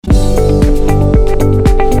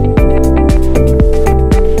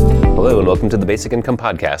to the Basic Income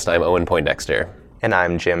Podcast. I'm Owen Poindexter. And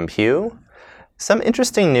I'm Jim Pugh. Some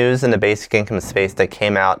interesting news in the basic income space that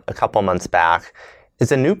came out a couple months back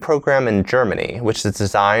is a new program in Germany, which is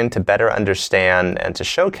designed to better understand and to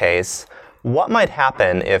showcase what might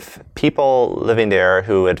happen if people living there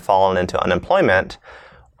who had fallen into unemployment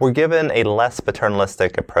were given a less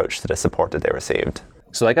paternalistic approach to the support that they received.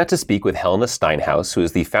 So I got to speak with Helena Steinhaus, who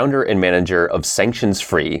is the founder and manager of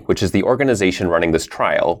Sanctionsfrei, which is the organization running this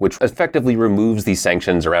trial, which effectively removes the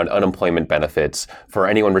sanctions around unemployment benefits for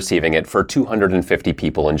anyone receiving it for 250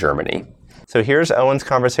 people in Germany. So here's Owen's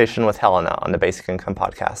conversation with Helena on the Basic Income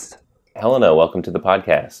Podcast. Helena, welcome to the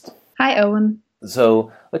podcast. Hi, Owen.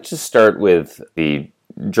 So let's just start with the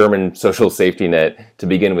German social safety net to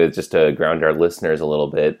begin with, just to ground our listeners a little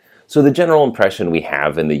bit. So the general impression we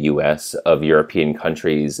have in the U.S. of European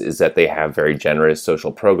countries is that they have very generous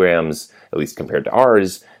social programs, at least compared to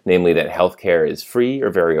ours, namely that healthcare is free or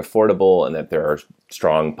very affordable and that there are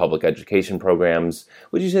strong public education programs.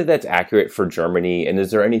 Would you say that's accurate for Germany? And is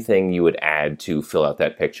there anything you would add to fill out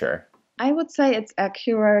that picture? I would say it's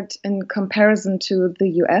accurate in comparison to the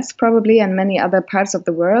US probably and many other parts of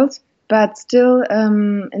the world. But still,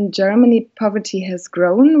 in Germany, poverty has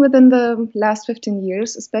grown within the last 15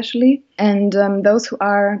 years, especially. And those who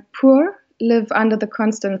are poor live under the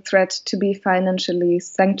constant threat to be financially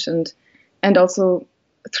sanctioned and also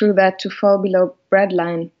through that to fall below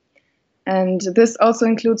breadline. And this also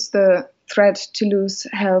includes the threat to lose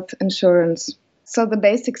health insurance. So the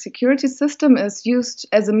basic security system is used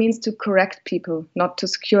as a means to correct people, not to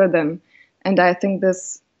secure them. And I think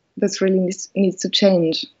this really needs to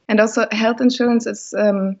change. And also health insurance is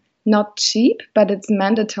not cheap, but it's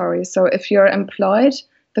mandatory. So if you're employed,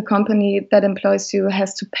 the company that employs you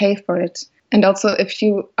has to pay for it. And also if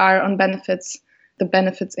you are on benefits, the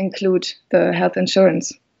benefits include the health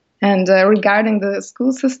insurance. And regarding the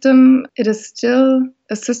school system, it is still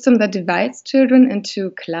a system that divides children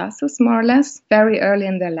into classes, more or less, very early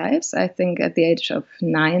in their lives, I think at the age of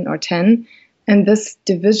 9 or 10. And this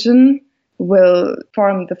division will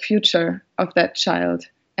form the future of that child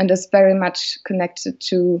and is very much connected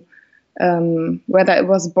to whether it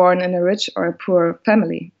was born in a rich or a poor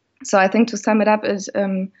family. So I think to sum it up is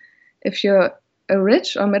if you're a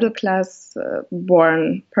rich or middle class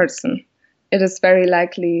born person, it is very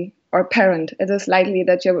likely, or parent, it is likely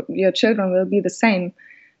that your children will be the same.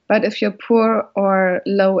 But if you're poor or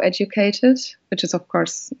low educated, which is of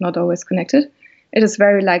course not always connected, it is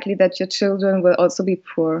very likely that your children will also be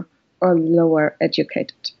poor or lower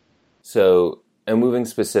educated. So, and moving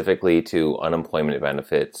specifically to unemployment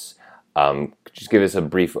benefits, could you just give us a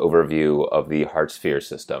brief overview of the Hartz IV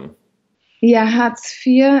system? Yeah, Hartz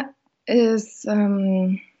IV is,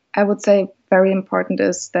 I would say, very important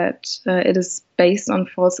is that it is based on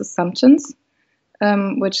false assumptions,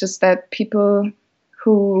 which is that people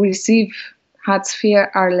who receive Hartz IV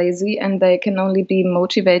are lazy and they can only be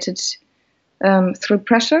motivated through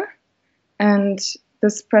pressure. And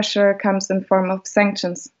this pressure comes in form of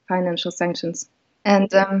sanctions, financial sanctions.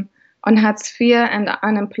 And on Hartz IV and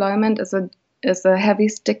unemployment is a heavy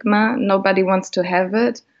stigma. Nobody wants to have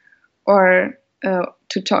it or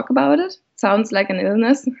to talk about it. Sounds like an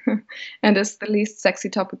illness and is the least sexy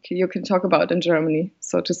topic you can talk about in Germany,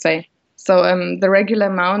 so to say. So the regular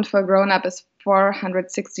amount for a grown-up is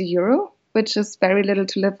 460 euro, which is very little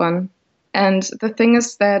to live on. And the thing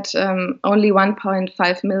is that only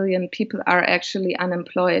 1.5 million people are actually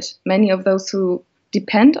unemployed. Many of those who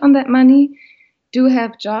depend on that money do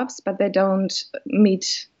have jobs, but they don't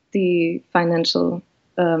meet the financial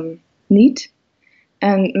need.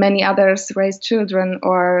 And many others raise children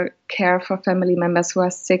or care for family members who are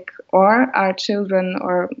sick or are children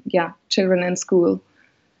in school.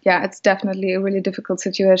 Yeah, it's definitely a really difficult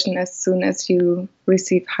situation as soon as you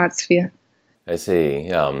receive Hartz IV. I see.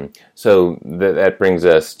 So that brings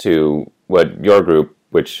us to what your group,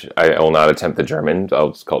 which I will not attempt the German,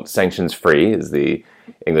 I'll just call it Sanctionsfrei is the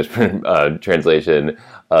English translation.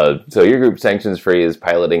 So your group, Sanctionsfrei, is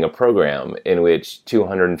piloting a program in which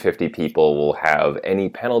 250 people will have any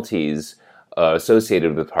penalties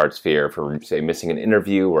associated with Hartz IV for, say, missing an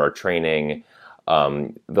interview or a training.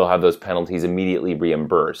 They'll have those penalties immediately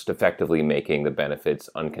reimbursed, effectively making the benefits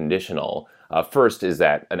unconditional. First, is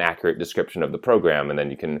that an accurate description of the program? And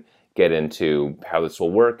then you can get into how this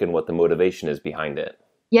will work and what the motivation is behind it.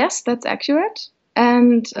 Yes, that's accurate.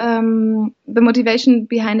 And the motivation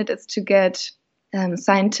behind it is to get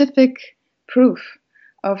scientific proof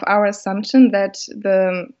of our assumption that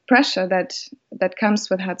the pressure that comes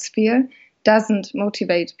with Hartz IV doesn't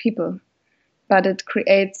motivate people, but it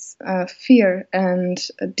creates fear and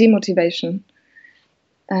demotivation.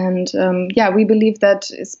 And we believe that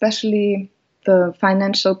especially the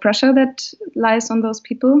financial pressure that lies on those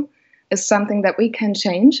people is something that we can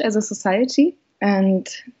change as a society. And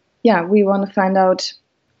yeah, we want to find out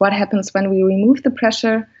what happens when we remove the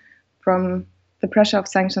pressure of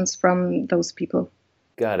sanctions from those people.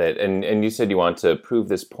 Got it. And you said you want to prove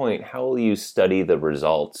this point. How will you study the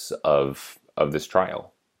results of this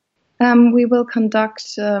trial? We will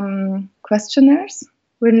conduct questionnaires.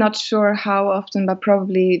 We're not sure how often, but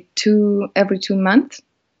probably every 2 months.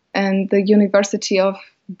 And the University of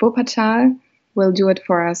Wuppertal will do it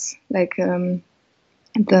for us, like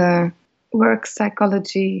the work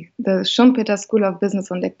psychology, the Schumpeter School of Business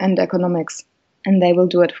and Economics, and they will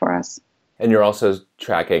do it for us. And you're also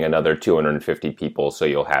tracking another 250 people, so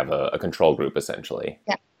you'll have a control group, essentially.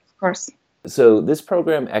 Yeah, of course. So this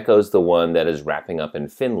program echoes the one that is wrapping up in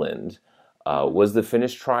Finland. Was the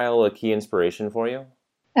Finnish trial a key inspiration for you?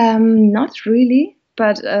 Not really,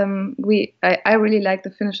 but I really like the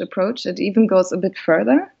Finnish approach. It even goes a bit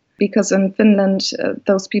further, because in Finland,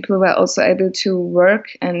 those people were also able to work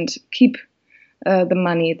and keep the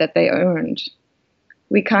money that they earned.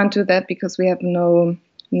 We can't do that because we have no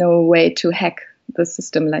way to hack the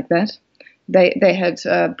system like that. They had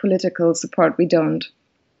political support. We don't.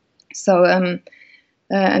 So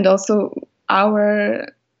and also our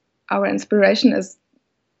inspiration is,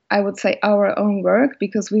 I would say, our own work,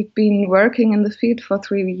 because we've been working in the field for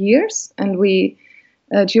 3 years, and we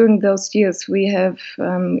during those years we have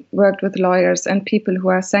worked with lawyers and people who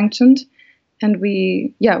are sanctioned, and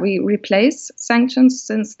we replace sanctions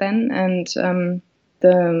since then, and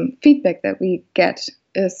the feedback that we get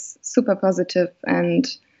is super positive, and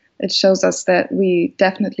it shows us that we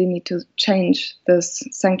definitely need to change this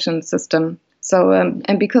sanction system. So,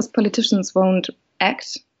 and because politicians won't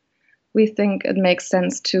act, we think it makes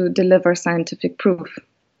sense to deliver scientific proof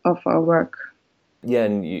of our work. Yeah,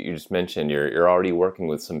 and you just mentioned you're already working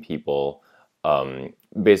with some people.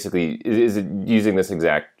 Basically, is it using this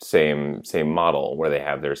exact same model where they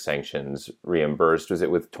have their sanctions reimbursed? Was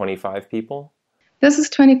it with 25 people? This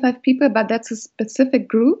is 25 people, but that's a specific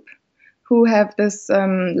group who have this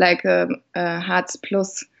like a Hartz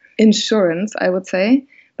Plus insurance, I would say.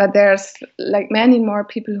 But there's like many more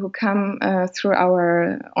people who come through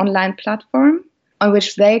our online platform, on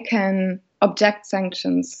which they can object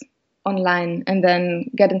sanctions online and then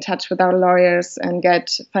get in touch with our lawyers and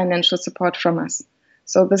get financial support from us.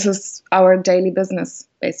 So this is our daily business,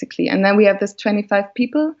 basically. And then we have this 25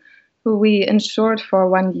 people who we insured for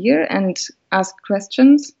 1 year and ask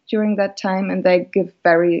questions during that time, and they give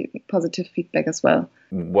very positive feedback as well.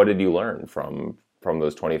 What did you learn from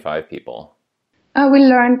those 25 people? We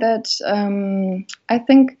learned that I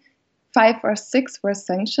think 5 or 6 were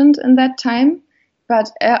sanctioned in that time,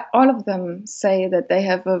 but all of them say that they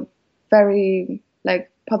have a very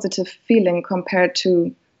positive feeling compared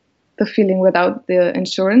to the feeling without the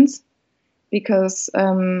insurance, because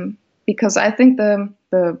I think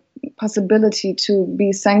the possibility to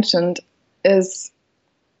be sanctioned is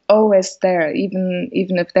always there, even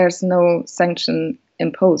if there's no sanction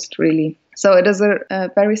imposed, really. So it is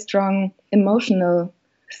a very strong emotional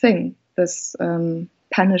thing, this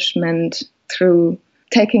punishment through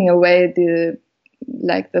taking away the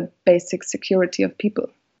basic security of people.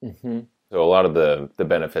 Mm-hmm. So a lot of the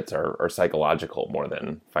benefits are psychological more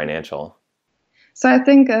than financial. So I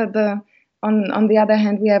think on the other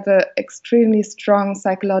hand, we have an extremely strong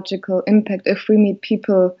psychological impact if we meet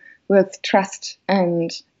people with trust and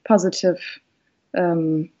positive,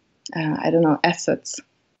 assets.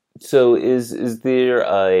 So is there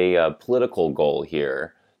a political goal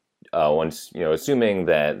here? Once assuming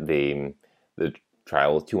that the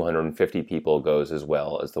trial with 250 people goes as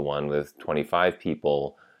well as the one with 25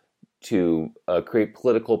 people, to create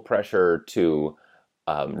political pressure to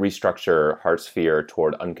restructure Hartz IV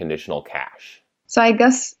toward unconditional cash? So I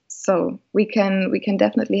guess so. We can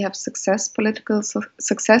definitely have political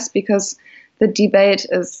success, because the debate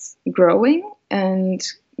is growing and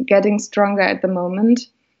getting stronger at the moment,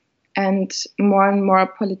 and more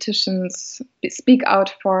politicians speak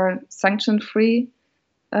out for sanction-free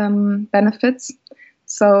benefits.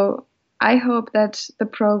 So I hope that the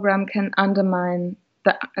program can undermine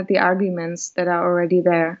the arguments that are already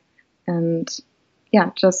there, and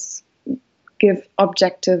just give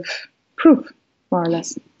objective proof, more or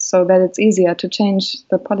less, so that it's easier to change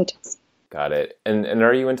the politics. Got it. And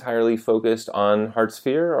are you entirely focused on Hartz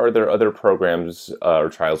IV, or are there other programs or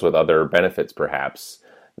trials with other benefits, perhaps,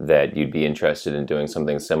 that you'd be interested in doing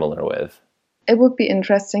something similar with? It would be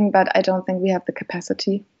interesting, but I don't think we have the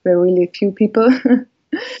capacity. We're really few people.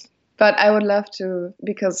 But I would love to,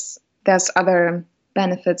 because there's other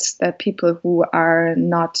benefits that people who are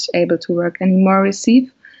not able to work anymore receive.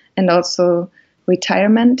 and also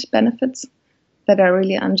retirement benefits that are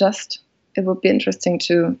really unjust. It would be interesting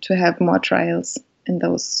to have more trials in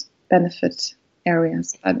those benefit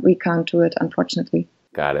areas, but we can't do it, unfortunately.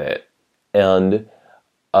 Got it. And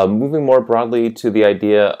moving more broadly to the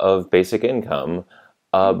idea of basic income,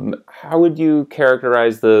 how would you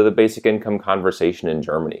characterize the basic income conversation in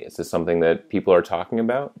Germany? Is this something that people are talking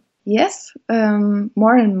about? Yes,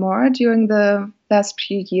 more and more during the last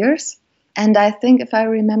few years. And I think if I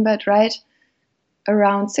remember it right,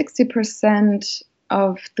 around 60%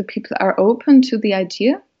 of the people are open to the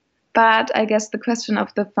idea. But I guess the question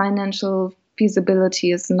of the financial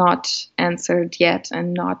feasibility is not answered yet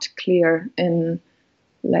and not clear in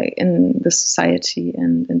the society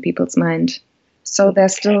and in people's mind. So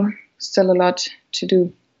there's still a lot to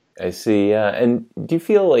do. I see, yeah. And do you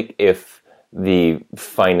feel like if the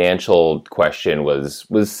financial question was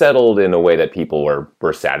settled in a way that people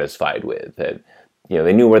were satisfied with, that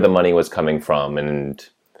they knew where the money was coming from and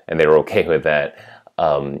they were okay with that,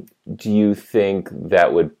 do you think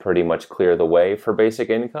that would pretty much clear the way for basic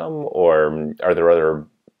income, or are there other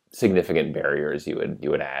significant barriers you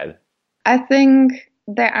would add? I think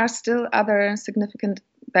there are still other significant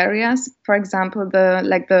barriers. For example,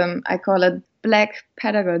 I call it black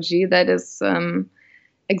pedagogy that is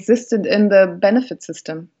existed in the benefit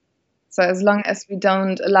system. So as long as we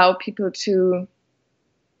don't allow people to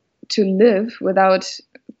live without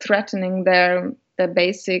threatening their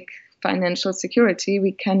basic financial security,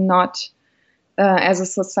 we cannot, as a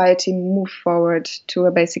society, move forward to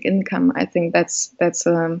a basic income. I think that's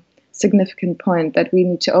a significant point that we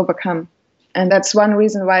need to overcome. And that's one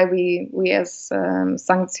reason why we as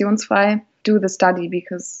Sanktionsfrei do the study,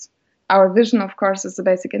 because our vision, of course, is the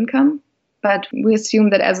basic income, but we assume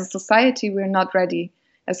that as a society, we're not ready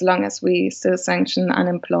as long as we still sanction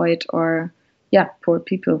unemployed or, poor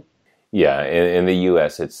people. Yeah, in the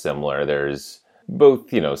U.S., it's similar. There's both,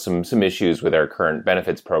 some issues with our current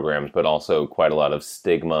benefits programs, but also quite a lot of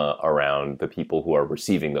stigma around the people who are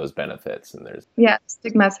receiving those benefits. And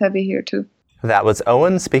stigma is heavy here too. That was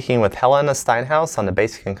Owen speaking with Helena Steinhaus on the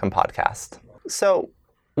Basic Income Podcast. So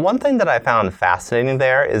one thing that I found fascinating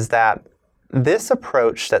there is that this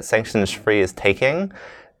approach that Sanctions-Free is taking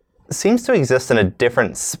seems to exist in a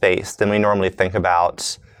different space than we normally think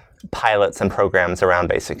about pilots and programs around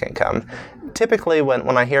basic income. Typically,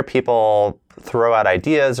 when I hear people throw out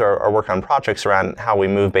ideas or work on projects around how we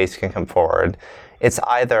move basic income forward, it's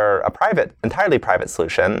either a entirely private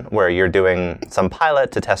solution where you're doing some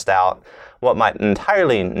pilot to test out what might an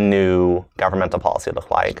entirely new governmental policy look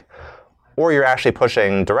like, or you're actually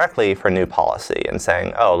pushing directly for new policy and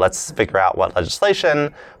saying, let's figure out what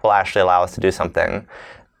legislation will actually allow us to do something.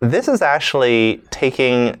 This is actually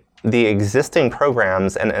taking the existing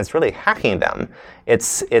programs and it's really hacking them.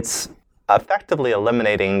 It's effectively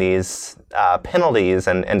eliminating these penalties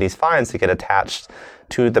and these fines that get attached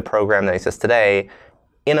to the program that exists today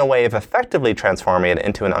in a way of effectively transforming it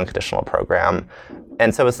into an unconditional program.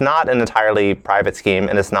 And so it's not an entirely private scheme,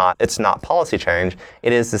 and it's not policy change.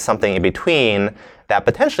 It is something in between that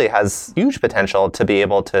potentially has huge potential to be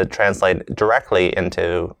able to translate directly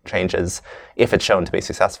into changes if it's shown to be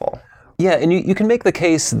successful. Yeah, and you can make the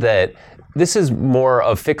case that this is more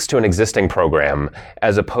a fix to an existing program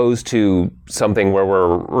as opposed to something where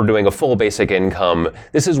we're doing a full basic income.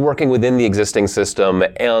 This is working within the existing system,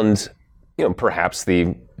 and perhaps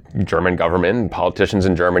the German government, politicians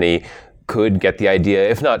in Germany could get the idea,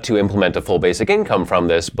 if not to implement a full basic income from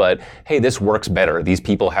this, but hey, this works better. These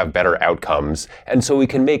people have better outcomes. And so we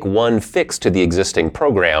can make one fix to the existing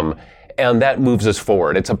program, and that moves us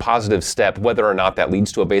forward. It's a positive step. Whether or not that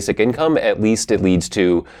leads to a basic income, at least it leads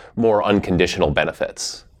to more unconditional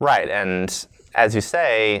benefits. Right. And as you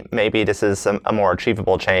say, maybe this is a more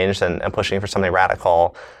achievable change than pushing for something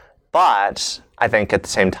radical. But I think at the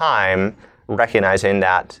same time, recognizing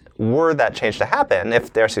that were that change to happen,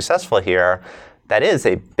 if they're successful here, that is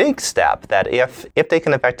a big step, that if they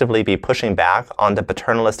can effectively be pushing back on the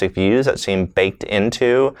paternalistic views that seem baked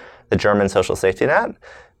into the German social safety net,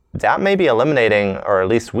 that may be eliminating or at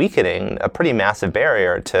least weakening a pretty massive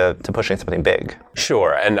barrier to pushing something big.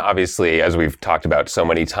 Sure, and obviously, as we've talked about so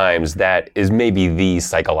many times, that is maybe the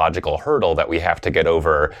psychological hurdle that we have to get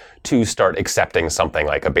over to start accepting something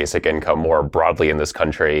like a basic income more broadly in this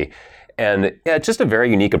country. And yeah, it's just a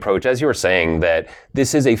very unique approach, as you were saying, that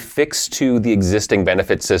this is a fix to the existing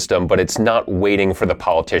benefit system, but it's not waiting for the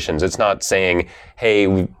politicians. It's not saying,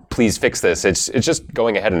 hey, please fix this. It's just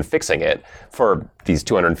going ahead and fixing it for these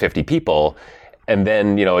 250 people. And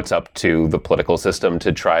then, it's up to the political system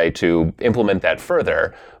to try to implement that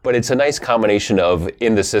further. But it's a nice combination of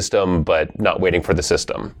in the system, but not waiting for the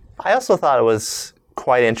system. I also thought it was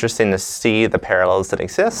quite interesting to see the parallels that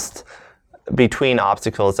exist between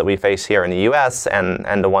obstacles that we face here in the US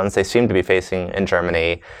and the ones they seem to be facing in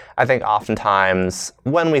Germany. I think oftentimes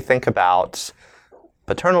when we think about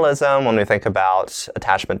paternalism, when we think about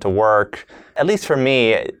attachment to work, at least for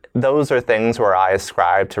me, those are things where I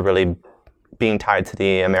ascribe to really being tied to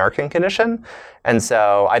the American condition. And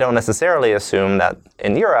so I don't necessarily assume that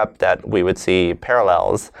in Europe that we would see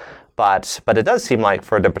parallels, but it does seem like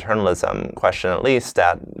for the paternalism question at least,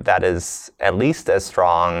 that is at least as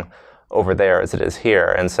strong over there as it is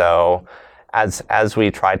here. And so as we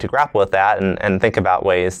try to grapple with that and think about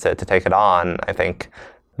ways to take it on, I think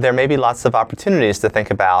there may be lots of opportunities to think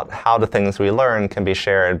about how the things we learn can be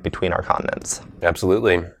shared between our continents.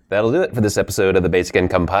 Absolutely. That'll do it for this episode of the Basic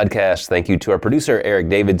Income Podcast. Thank you to our producer, Eric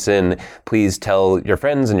Davidson. Please tell your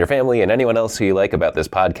friends and your family and anyone else who you like about this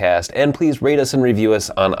podcast. And please rate us and review us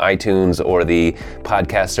on iTunes or the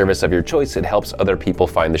podcast service of your choice. It helps other people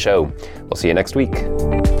find the show. We'll see you next week.